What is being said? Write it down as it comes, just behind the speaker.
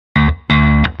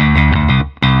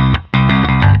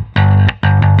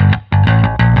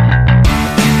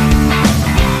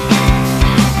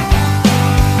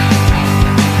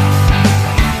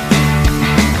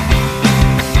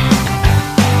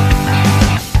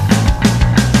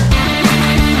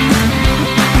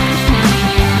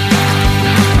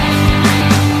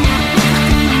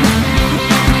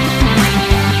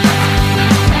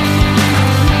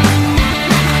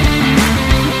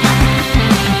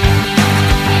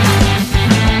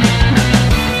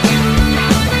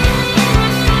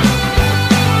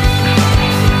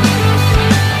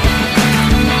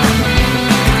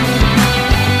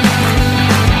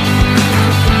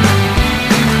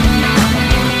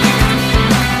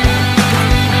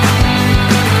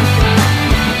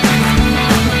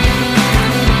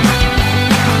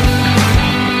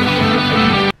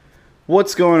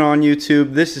What's going on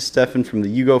YouTube? This is Stefan from the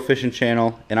Yugo Fishing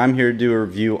Channel, and I'm here to do a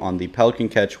review on the Pelican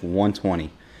Catch 120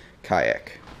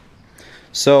 kayak.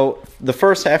 So the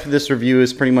first half of this review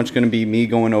is pretty much going to be me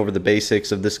going over the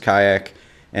basics of this kayak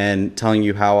and telling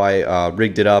you how I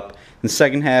rigged it up. And the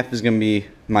second half is going to be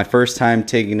my first time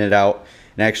taking it out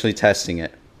and actually testing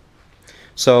it.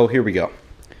 So here we go.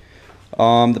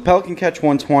 The Pelican Catch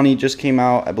 120 just came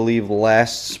out, I believe,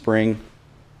 last spring.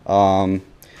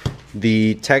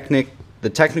 The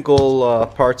technical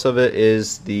parts of it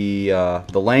is the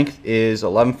length is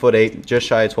 11'8", just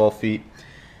shy of 12 feet.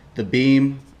 The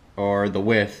beam, or the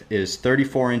width, is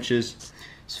 34 inches.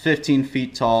 It's 15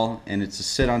 feet tall, and it's a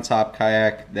sit-on-top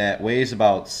kayak that weighs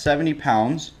about 70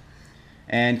 pounds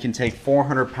and can take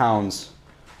 400 pounds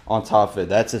on top of it.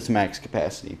 That's its max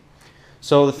capacity.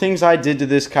 So the things I did to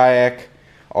this kayak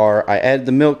are I added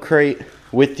the milk crate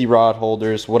with the rod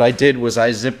holders. What I did was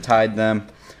I zip tied them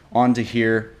onto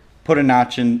here, put a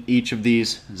notch in each of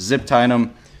these, zip tied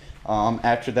them.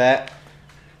 After that,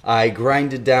 I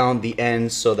grinded down the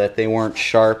ends so that they weren't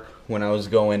sharp when I was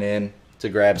going in to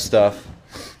grab stuff.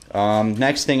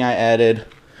 Next thing I added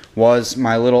was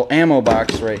my little ammo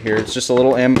box right here. It's just a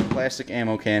little plastic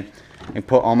ammo can. I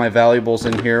put all my valuables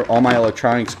in here, all my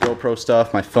electronics, GoPro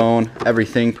stuff, my phone,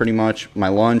 everything pretty much, my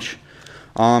lunch.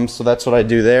 So that's what I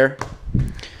do there.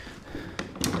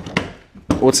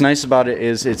 What's nice about it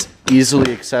is it's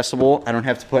easily accessible. I don't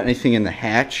have to put anything in the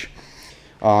hatch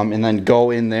and then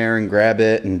go in there and grab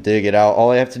it and dig it out.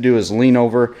 All I have to do is lean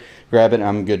over, grab it, and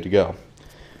I'm good to go.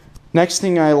 Next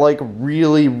thing I like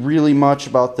really much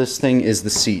about this thing is the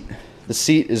seat. The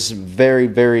seat is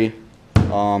very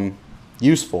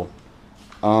useful.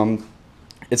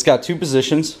 It's got two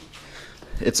positions.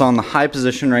 It's on the high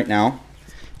position right now.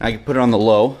 I can put it on the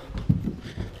low.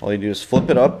 All you do is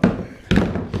flip it up.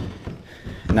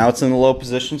 Now it's in the low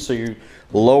position, so you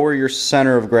lower your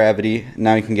center of gravity.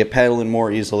 Now you can get paddling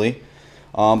more easily.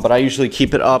 But I usually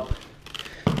keep it up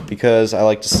because I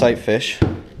like to sight fish,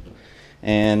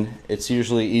 and it's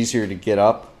usually easier to get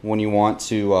up when you want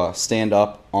to stand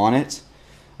up on it.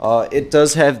 It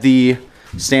does have the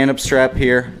stand-up strap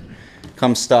here.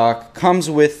 Comes stock. Comes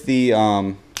with the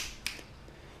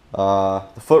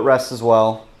footrest as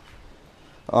well.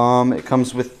 It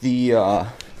comes with the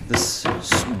this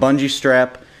bungee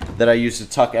strap that I use to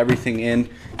tuck everything in,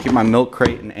 keep my milk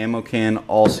crate and ammo can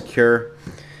all secure.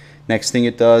 Next thing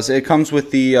it does, it comes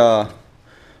with the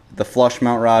flush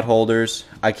mount rod holders.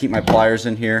 I keep my pliers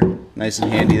in here, nice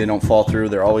and handy. They don't fall through.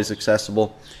 They're always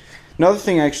accessible. Another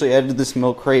thing I actually added to this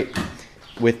milk crate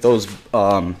with those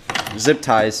zip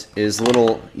ties is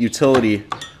little utility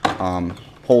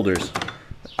holders.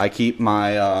 I keep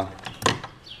my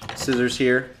scissors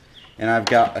here, and I've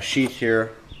got a sheath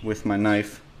here with my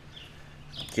knife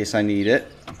in case I need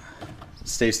it. It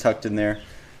stays tucked in there.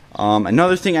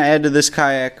 Another thing I added to this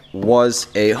kayak was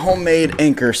a homemade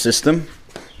anchor system.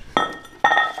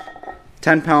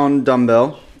 10-pound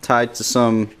dumbbell tied to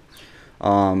some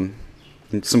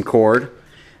cord.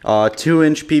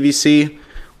 2-inch PVC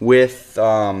with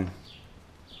a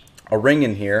ring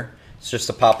in here. It's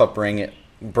just a pop-up ring. It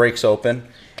breaks open,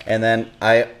 and then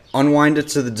I unwind it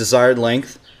to the desired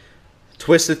length,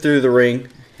 twist it through the ring,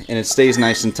 and it stays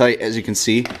nice and tight, as you can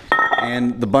see.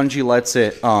 And the bungee lets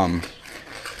it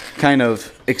kind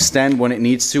of extend when it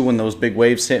needs to when those big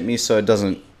waves hit me, so it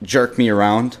doesn't jerk me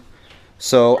around.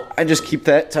 So I just keep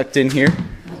that tucked in here.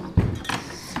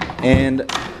 And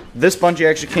this bungee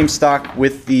actually came stock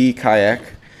with the kayak.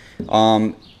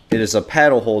 It is a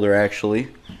paddle holder, actually.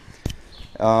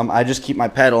 I just keep my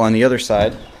paddle on the other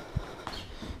side,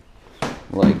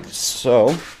 like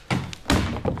so.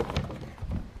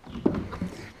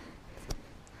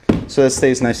 So it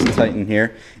stays nice and tight in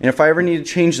here. And if I ever need to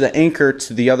change the anchor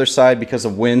to the other side because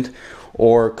of wind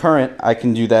or current, I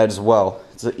can do that as well.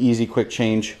 It's an easy, quick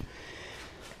change.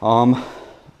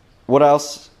 What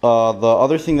else? The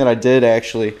other thing that I did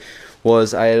actually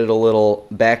was I added a little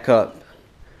backup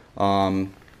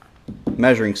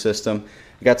measuring system.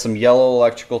 I got some yellow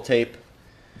electrical tape,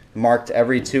 marked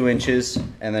every 2 inches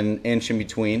and then an inch in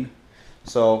between.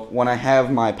 So when I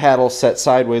have my paddle set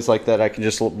sideways like that, I can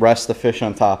just rest the fish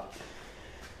on top.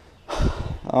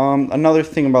 Another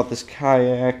thing about this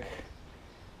kayak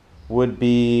would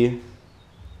be,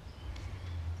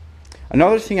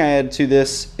 another thing I added to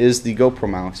this is the GoPro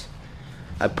mount.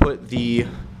 I put the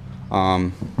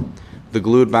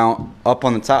glued mount up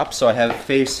on the top, so I have it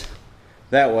face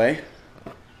that way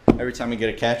every time I get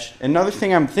a catch. Another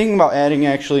thing I'm thinking about adding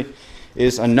actually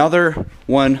is another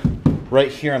one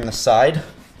right here on the side.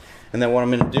 And then what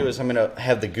I'm going to do is I'm going to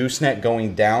have the gooseneck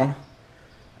going down,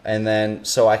 and then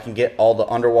so I can get all the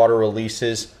underwater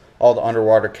releases all the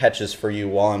underwater catches for you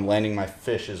while I'm landing my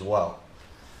fish as well.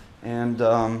 And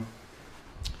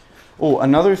oh,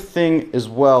 another thing as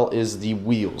well is the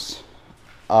wheels.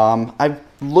 I've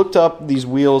looked up these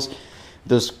wheels,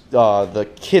 the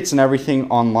kits and everything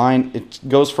online. It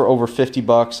goes for over 50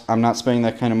 bucks. I'm not spending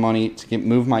that kind of money to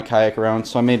move my kayak around,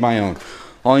 so I made my own.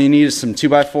 All you need is some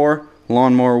 2x4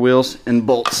 lawnmower wheels and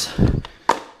bolts.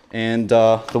 And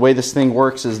the way this thing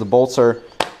works is the bolts are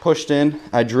pushed in.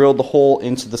 I drilled the hole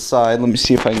into the side. Let me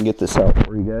see if I can get this out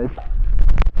for you guys.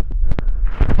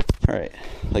 Alright,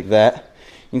 like that.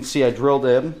 You can see I drilled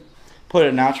in, put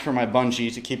a notch for my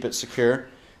bungee to keep it secure.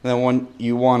 And then when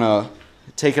you want to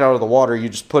take it out of the water, you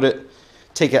just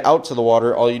take it out to the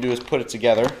water. All you do is put it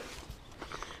together.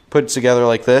 Put it together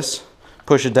like this.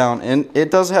 Push it down. And it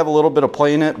does have a little bit of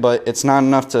play in it, but it's not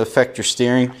enough to affect your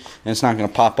steering, and it's not going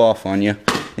to pop off on you.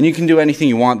 And you can do anything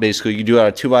you want, basically. You can do it out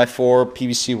of 2x4,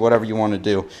 PVC, whatever you want to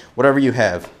do. Whatever you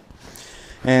have.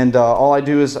 And all I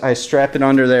do is I strap it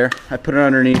under there. I put it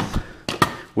underneath.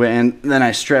 And then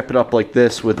I strap it up like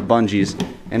this with the bungees.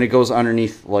 And it goes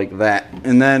underneath like that.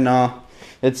 And then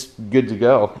it's good to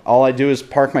go. All I do is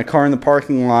park my car in the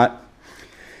parking lot.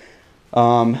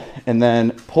 And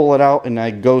then pull it out and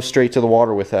I go straight to the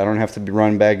water with it. I don't have to be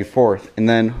running back and forth. And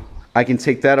then I can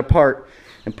take that apart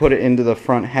and put it into the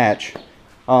front hatch.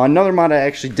 Another mod I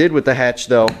actually did with the hatch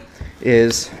though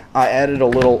is I added a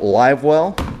little live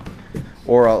well,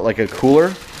 or like a cooler.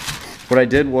 What I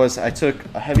did was I took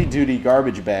a heavy duty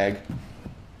garbage bag,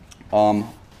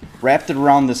 wrapped it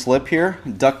around this lip here,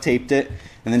 duct taped it,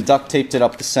 and then duct taped it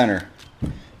up the center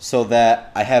so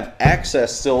that I have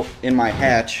access still in my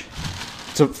hatch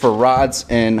for rods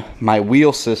and my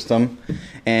wheel system.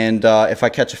 And if I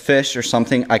catch a fish or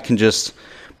something, I can just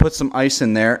put some ice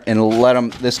in there and let them.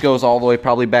 This goes all the way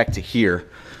probably back to here.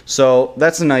 So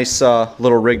that's a nice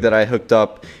little rig that I hooked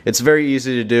up. It's very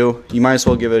easy to do. You might as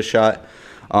well give it a shot.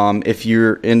 If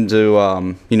you're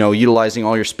into you know, utilizing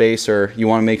all your space, or you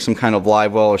want to make some kind of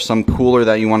live well or some cooler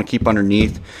that you want to keep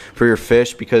underneath for your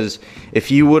fish, because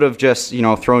if you would have just, you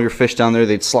know, thrown your fish down there,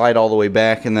 they'd slide all the way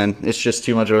back and then it's just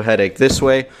too much of a headache. This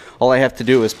way, all I have to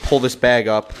do is pull this bag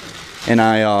up and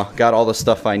I got all the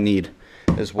stuff I need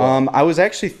as well. I was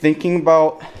actually thinking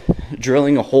about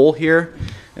drilling a hole here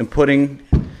and putting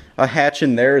a hatch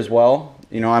in there as well.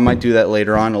 You know, I might do that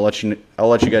later on. I'll let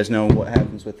you guys know what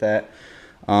happens with that.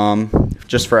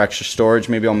 Just for extra storage.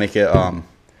 Maybe I'll make it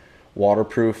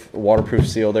waterproof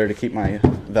seal there to keep my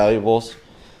valuables.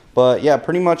 But yeah,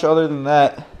 pretty much other than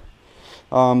that,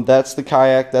 that's the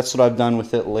kayak. That's what I've done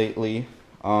with it lately.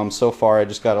 So far, I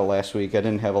just got it last week. I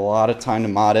didn't have a lot of time to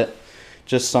mod it.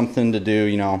 Just something to do,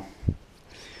 you know.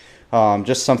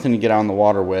 Just something to get on the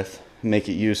water with, make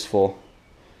it useful.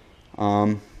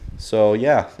 So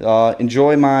yeah,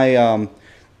 enjoy my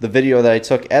the video that I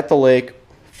took at the lake.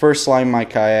 First line my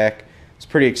kayak. I was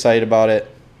pretty excited about it.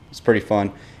 It's pretty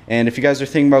fun. And if you guys are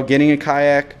thinking about getting a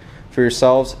kayak for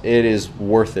yourselves, it is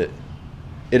worth it.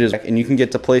 It is, and you can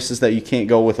get to places that you can't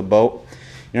go with a boat.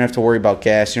 You don't have to worry about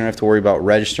gas. You don't have to worry about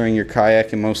registering your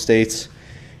kayak in most states.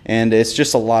 And it's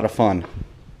just a lot of fun.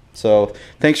 So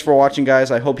thanks for watching, guys.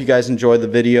 I hope you guys enjoyed the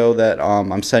video that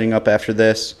I'm setting up after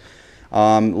this.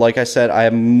 Like I said, I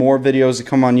have more videos to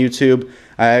come on YouTube.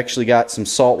 I actually got some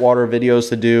saltwater videos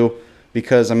to do,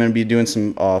 because I'm going to be doing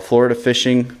some Florida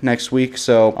fishing next week.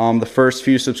 So the first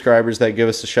few subscribers that give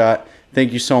us a shot,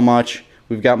 thank you so much.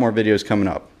 We've got more videos coming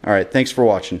up. All right, thanks for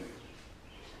watching.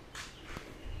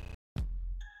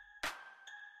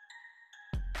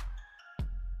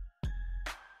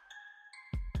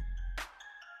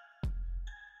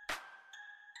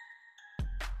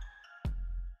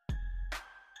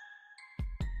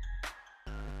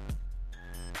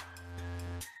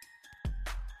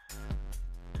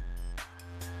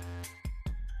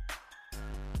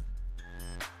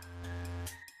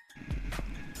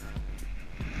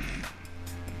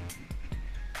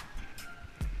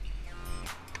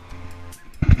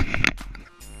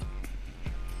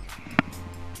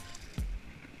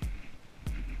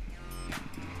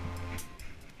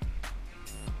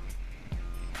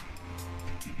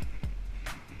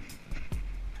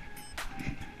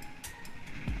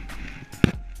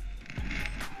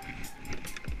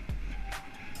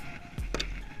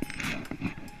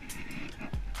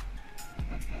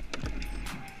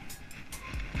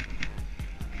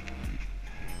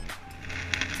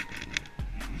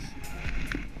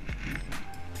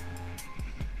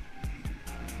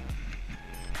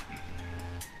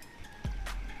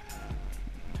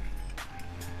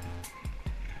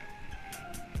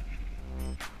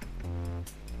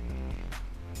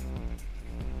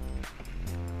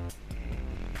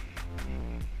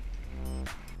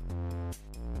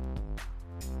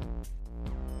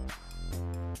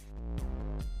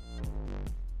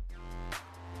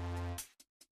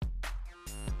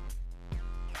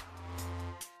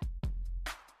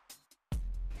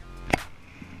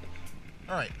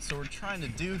 Alright, so we're trying to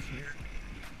do here,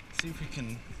 see if we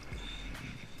can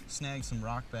snag some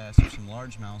rock bass or some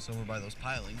largemouths over by those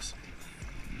pilings.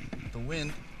 The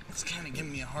wind is kind of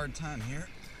giving me a hard time here,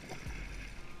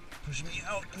 pushing me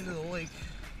out into the lake.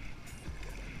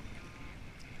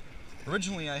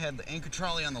 Originally I had the anchor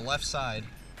trolley on the left side,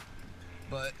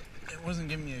 but it wasn't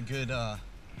giving me a good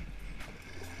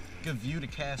view to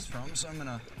cast from, so I'm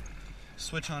gonna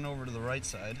switch on over to the right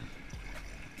side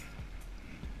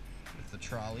with the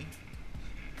trolley.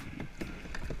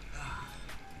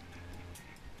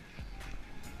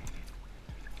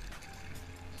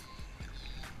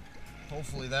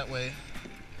 Hopefully that way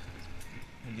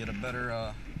we'll get a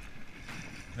better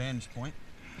vantage point.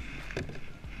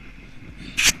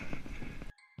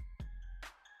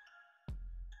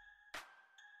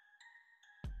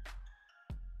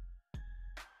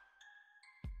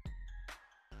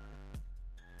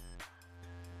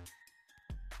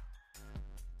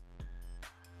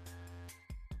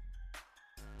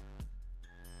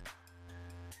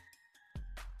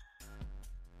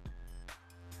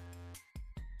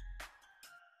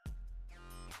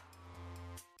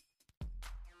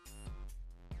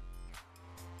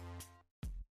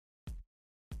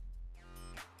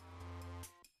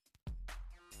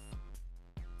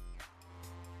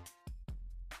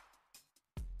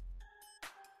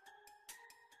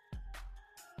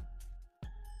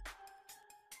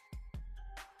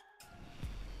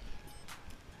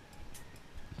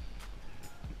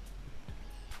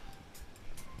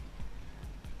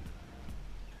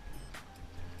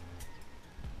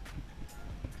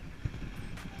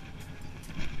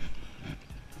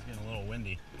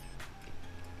 Windy.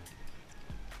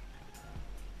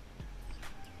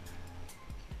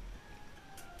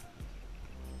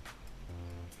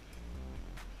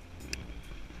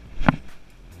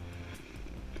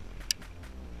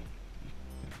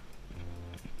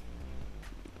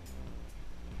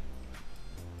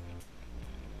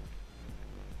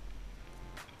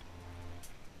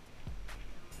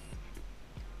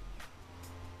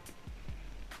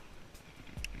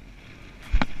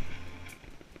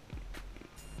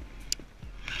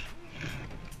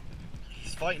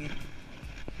 Fighting.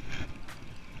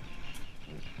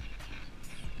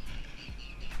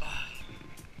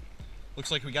 Looks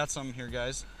like we got some here,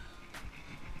 guys.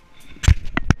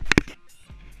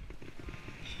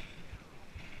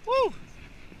 Woo!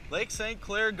 Lake St.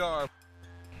 Clair gar.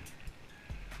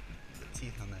 The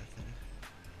teeth on that thing.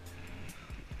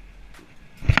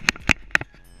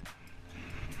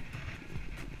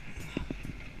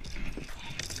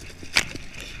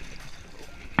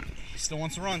 Still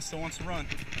wants to run, still wants to run.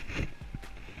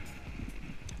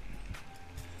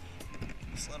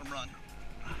 Just let him run.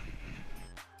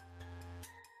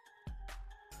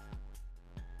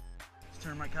 Let's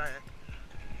turn my kayak.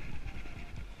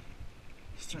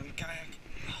 Let's turn the kayak.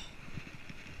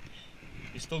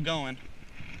 He's still going.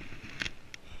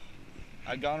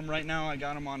 I got him right now. I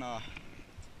got him on a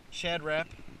shad wrap,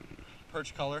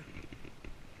 perch color.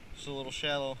 Just a little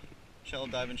shallow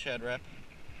diving shad wrap.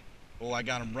 Oh, I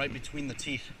got him right between the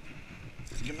teeth.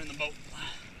 Let's get him in the boat.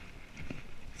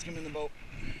 Let's get him in the boat.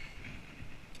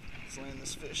 Let's land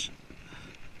this fish.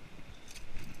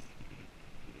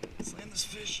 Let's land this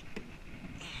fish.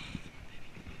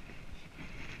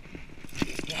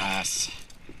 Yes!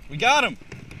 We got him!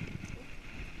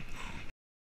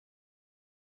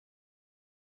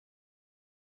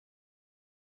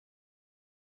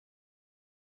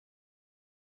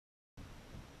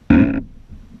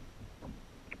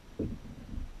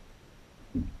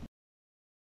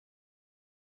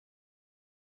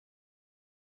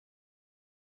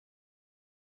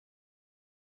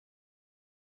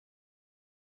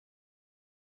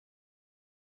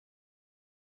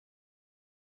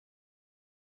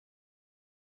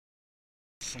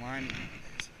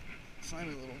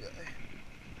 Slimy little guy.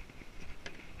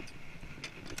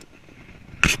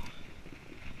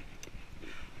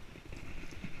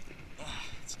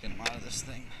 Let's get him out of this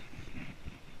thing.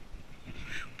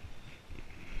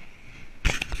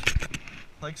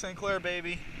 Lake St. Clair,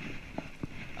 baby.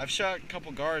 I've shot a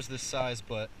couple gars this size,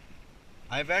 but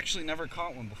I've actually never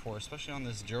caught one before, especially on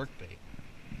this jerk bait.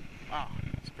 Wow,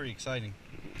 it's pretty exciting.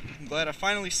 I'm glad I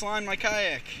finally slimed my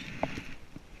kayak.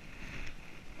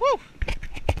 Woo! Alright,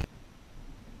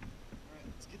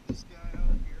 let's get this guy out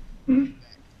of here. There we go.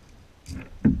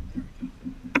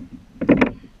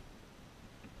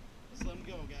 Let's let him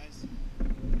go, guys.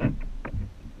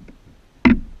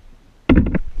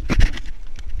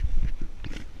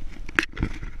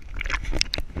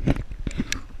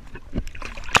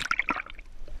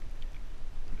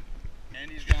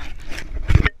 And he's gone.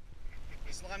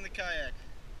 Slime the kayak.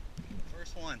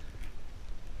 First one.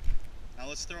 Now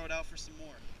let's throw it out for some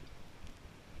more.